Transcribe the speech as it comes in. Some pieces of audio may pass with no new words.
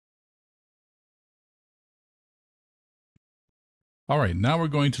All right, now we're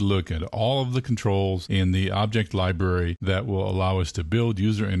going to look at all of the controls in the object library that will allow us to build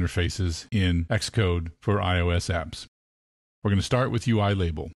user interfaces in Xcode for iOS apps. We're going to start with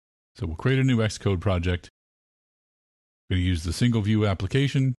UILabel. So we'll create a new Xcode project. We're going to use the single view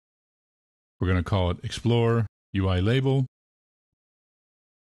application. We're going to call it Explore UILabel.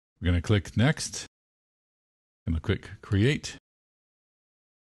 We're going to click Next. I'm going to click Create.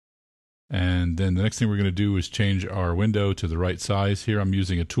 And then the next thing we're going to do is change our window to the right size. Here I'm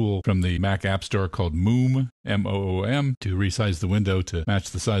using a tool from the Mac App Store called Moom, M-O-O-M, to resize the window to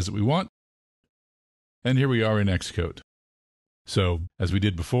match the size that we want. And here we are in Xcode. So as we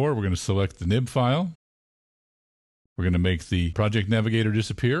did before, we're going to select the nib file. We're going to make the project navigator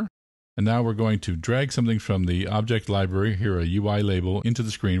disappear. And now we're going to drag something from the object library, here a UILabel, into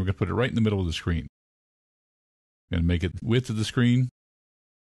the screen. We're going to put it right in the middle of the screen. We're going to make it width of the screen.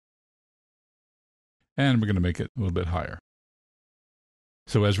 And we're going to make it a little bit higher.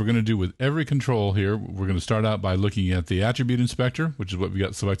 So as we're going to do with every control here, we're going to start out by looking at the attribute inspector, which is what we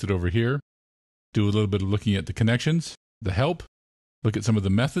got selected over here. Do a little bit of looking at the connections, the help, look at some of the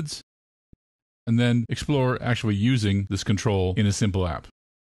methods, and then explore actually using this control in a simple app.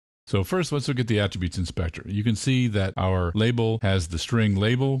 So first, let's look at the attributes inspector. You can see that our label has the string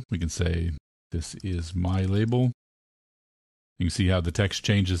label. We can say, this is my label. You can see how the text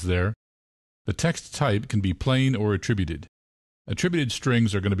changes there. The text type can be plain or attributed. Attributed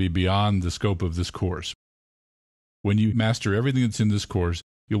strings are going to be beyond the scope of this course. When you master everything that's in this course,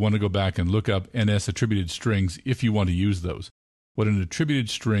 you'll want to go back and look up NS attributed strings if you want to use those. What an attributed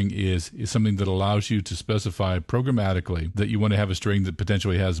string is something that allows you to specify programmatically that you want to have a string that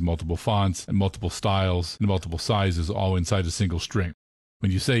potentially has multiple fonts and multiple styles and multiple sizes all inside a single string.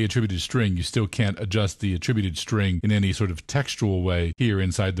 When you say attributed string, you still can't adjust the attributed string in any sort of textual way here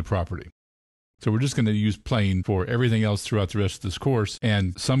inside the property. So we're just going to use plain for everything else throughout the rest of this course,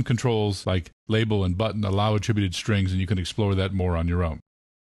 and some controls like label and button allow attributed strings, and you can explore that more on your own.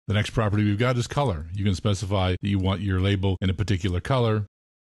 The next property we've got is color. You can specify that you want your label in a particular color,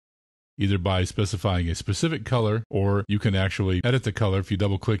 either by specifying a specific color, or you can actually edit the color. If you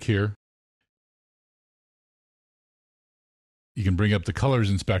double click here, you can bring up the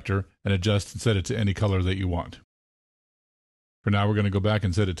colors inspector and adjust and set it to any color that you want. For now, we're going to go back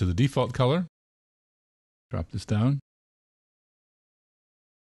and set it to the default color. Drop this down.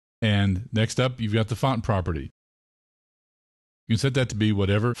 And next up, you've got the font property. You can set that to be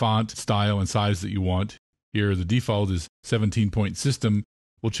whatever font, style, and size that you want. Here, the default is 17-point system.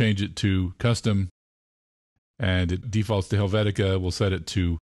 We'll change it to custom. And it defaults to Helvetica. We'll set it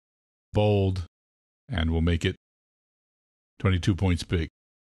to bold. And we'll make it 22 points big.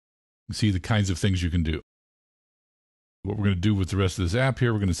 You can see the kinds of things you can do. What we're going to do with the rest of this app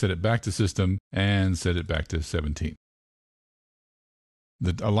here, we're going to set it back to system and set it back to 17.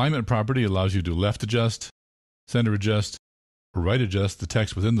 The alignment property allows you to left adjust, center adjust, or right adjust the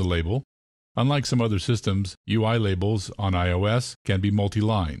text within the label. Unlike some other systems, UI labels on iOS can be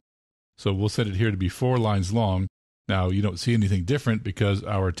multi-line. So we'll set it here to be 4 lines long. Now you don't see anything different because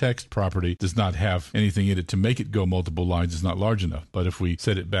our text property does not have anything in it to make it go multiple lines. It's not large enough. But if we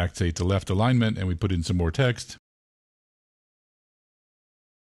set it back, say, to left alignment and we put in some more text,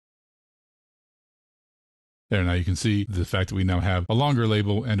 there, now you can see the fact that we now have a longer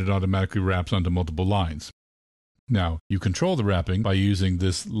label and it automatically wraps onto multiple lines. Now, you control the wrapping by using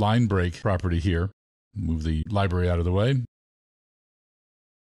this line break property here. Move the library out of the way.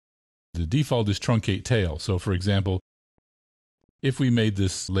 The default is truncate tail. So for example, if we made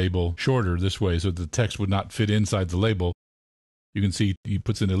this label shorter this way so the text would not fit inside the label, you can see he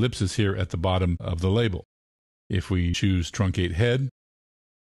puts an ellipsis here at the bottom of the label. If we choose truncate head,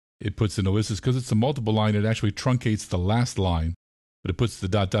 it puts an ellipsis because it's a multiple line. It actually truncates the last line, but it puts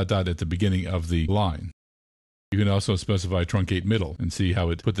the ... at the beginning of the line. You can also specify truncate middle and see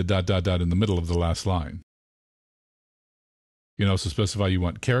how it put the ... in the middle of the last line. You can also specify you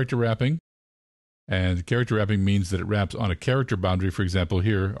want character wrapping, and character wrapping means that it wraps on a character boundary. For example,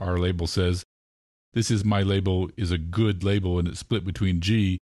 here our label says, "This is my label is a good label," and it's split between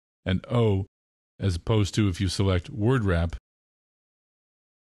G and O, as opposed to if you select word wrap,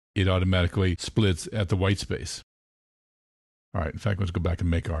 it automatically splits at the white space. All right, in fact, let's go back and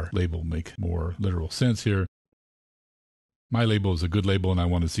make our label make more literal sense here. My label is a good label, and I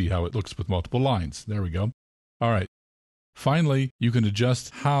want to see how it looks with multiple lines. There we go. All right. Finally, you can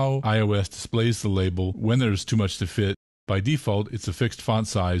adjust how iOS displays the label when there's too much to fit. By default, it's a fixed font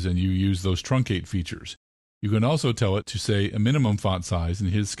size, and you use those truncate features. You can also tell it to say a minimum font size. In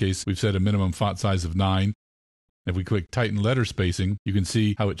his case, we've set a minimum font size of 9. If we click Tighten Letter Spacing, you can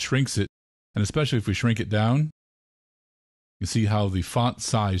see how it shrinks it, and especially if we shrink it down, You see how the font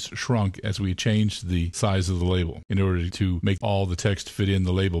size shrunk as we changed the size of the label in order to make all the text fit in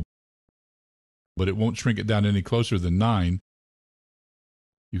the label. But it won't shrink it down any closer than 9.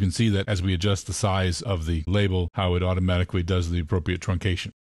 You can see that as we adjust the size of the label, how it automatically does the appropriate truncation.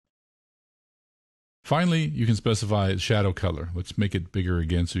 Finally, you can specify shadow color. Let's make it bigger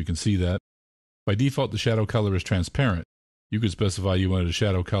again so you can see that. By default, the shadow color is transparent. You could specify you wanted a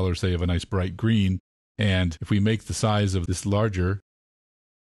shadow color, say, of a nice bright green. And if we make the size of this larger,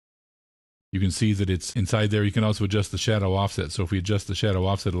 you can see that it's inside there. You can also adjust the shadow offset. So if we adjust the shadow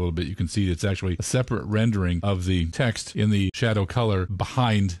offset a little bit, you can see it's actually a separate rendering of the text in the shadow color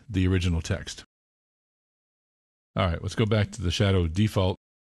behind the original text. All right, let's go back to the shadow default.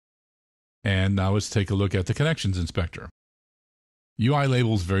 And now let's take a look at the connections inspector.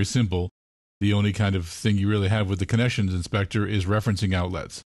 UILabel is very simple. The only kind of thing you really have with the connections inspector is referencing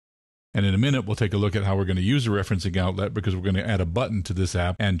outlets. And in a minute, we'll take a look at how we're going to use a referencing outlet, because we're going to add a button to this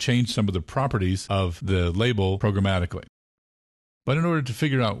app and change some of the properties of the label programmatically. But in order to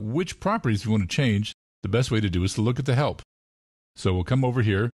figure out which properties we want to change, the best way to do is to look at the help. So we'll come over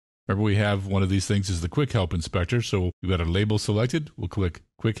here. Remember, we have one of these things is the quick help inspector. So we've got a label selected. We'll click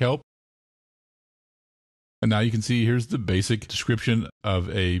quick help. And now you can see here's the basic description of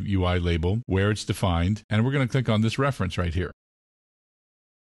a UI label, where it's defined. And we're going to click on this reference right here.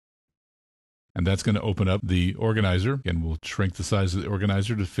 And that's going to open up the organizer. Again, we'll shrink the size of the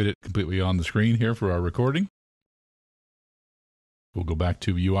organizer to fit it completely on the screen here for our recording. We'll go back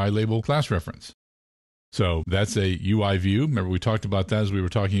to UILabel class reference. So that's a UI view. Remember, we talked about that as we were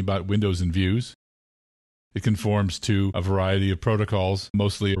talking about windows and views. It conforms to a variety of protocols,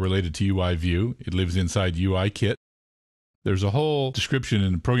 mostly related to UI view. It lives inside UIKit. There's a whole description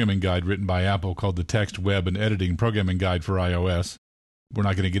in the programming guide written by Apple called the Text, Web, and Editing Programming Guide for iOS. We're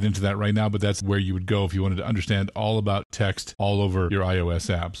not going to get into that right now, but that's where you would go if you wanted to understand all about text all over your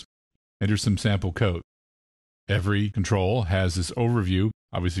iOS apps. And here's some sample code. Every control has this overview.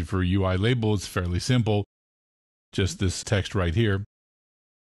 Obviously, for UILabel, it's fairly simple. Just this text right here.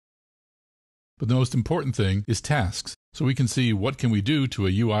 But the most important thing is tasks. So we can see what can we do to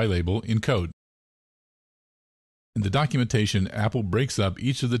a UILabel in code. In the documentation, Apple breaks up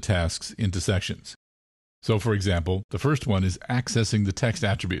each of the tasks into sections. So for example, the first one is accessing the text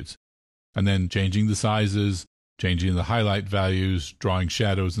attributes, and then changing the sizes, changing the highlight values, drawing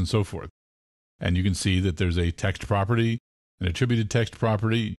shadows, and so forth. And you can see that there's a text property, an attributed text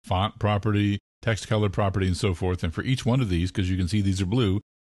property, font property, text color property, and so forth. And for each one of these, because you can see these are blue,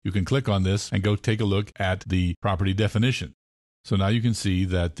 you can click on this and go take a look at the property definition. So now you can see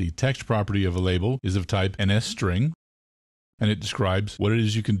that the text property of a label is of type NSString, and it describes what it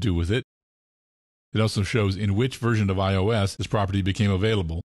is you can do with it. It also shows in which version of iOS this property became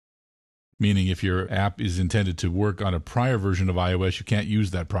available, meaning if your app is intended to work on a prior version of iOS, you can't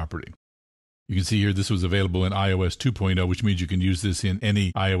use that property. You can see here this was available in iOS 2.0, which means you can use this in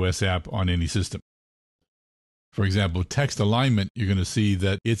any iOS app on any system. For example, text alignment, you're going to see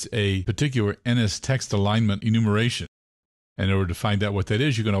that it's a particular NS text alignment enumeration. And in order to find out what that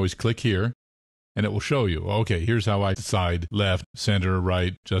is, you can always click here, and it will show you, okay, here's how I decide left, center,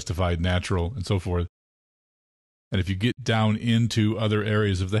 right, justified, natural, and so forth. And if you get down into other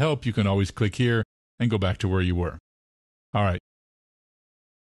areas of the help, you can always click here and go back to where you were. All right.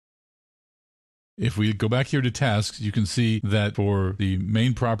 If we go back here to tasks, you can see that for the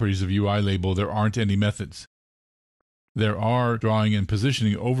main properties of UILabel, there aren't any methods. There are drawing and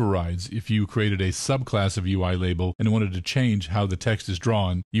positioning overrides. If you created a subclass of UILabel and wanted to change how the text is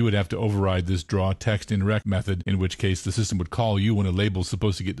drawn, you would have to override this draw text in rec method, in which case the system would call you when a label is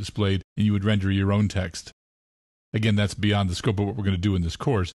supposed to get displayed, and you would render your own text. Again, that's beyond the scope of what we're going to do in this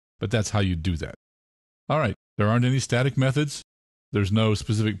course, but that's how you do that. All right, there aren't any static methods. There's no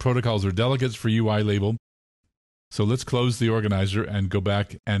specific protocols or delegates for UILabel. So let's close the organizer and go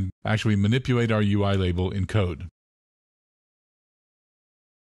back and actually manipulate our UILabel in code.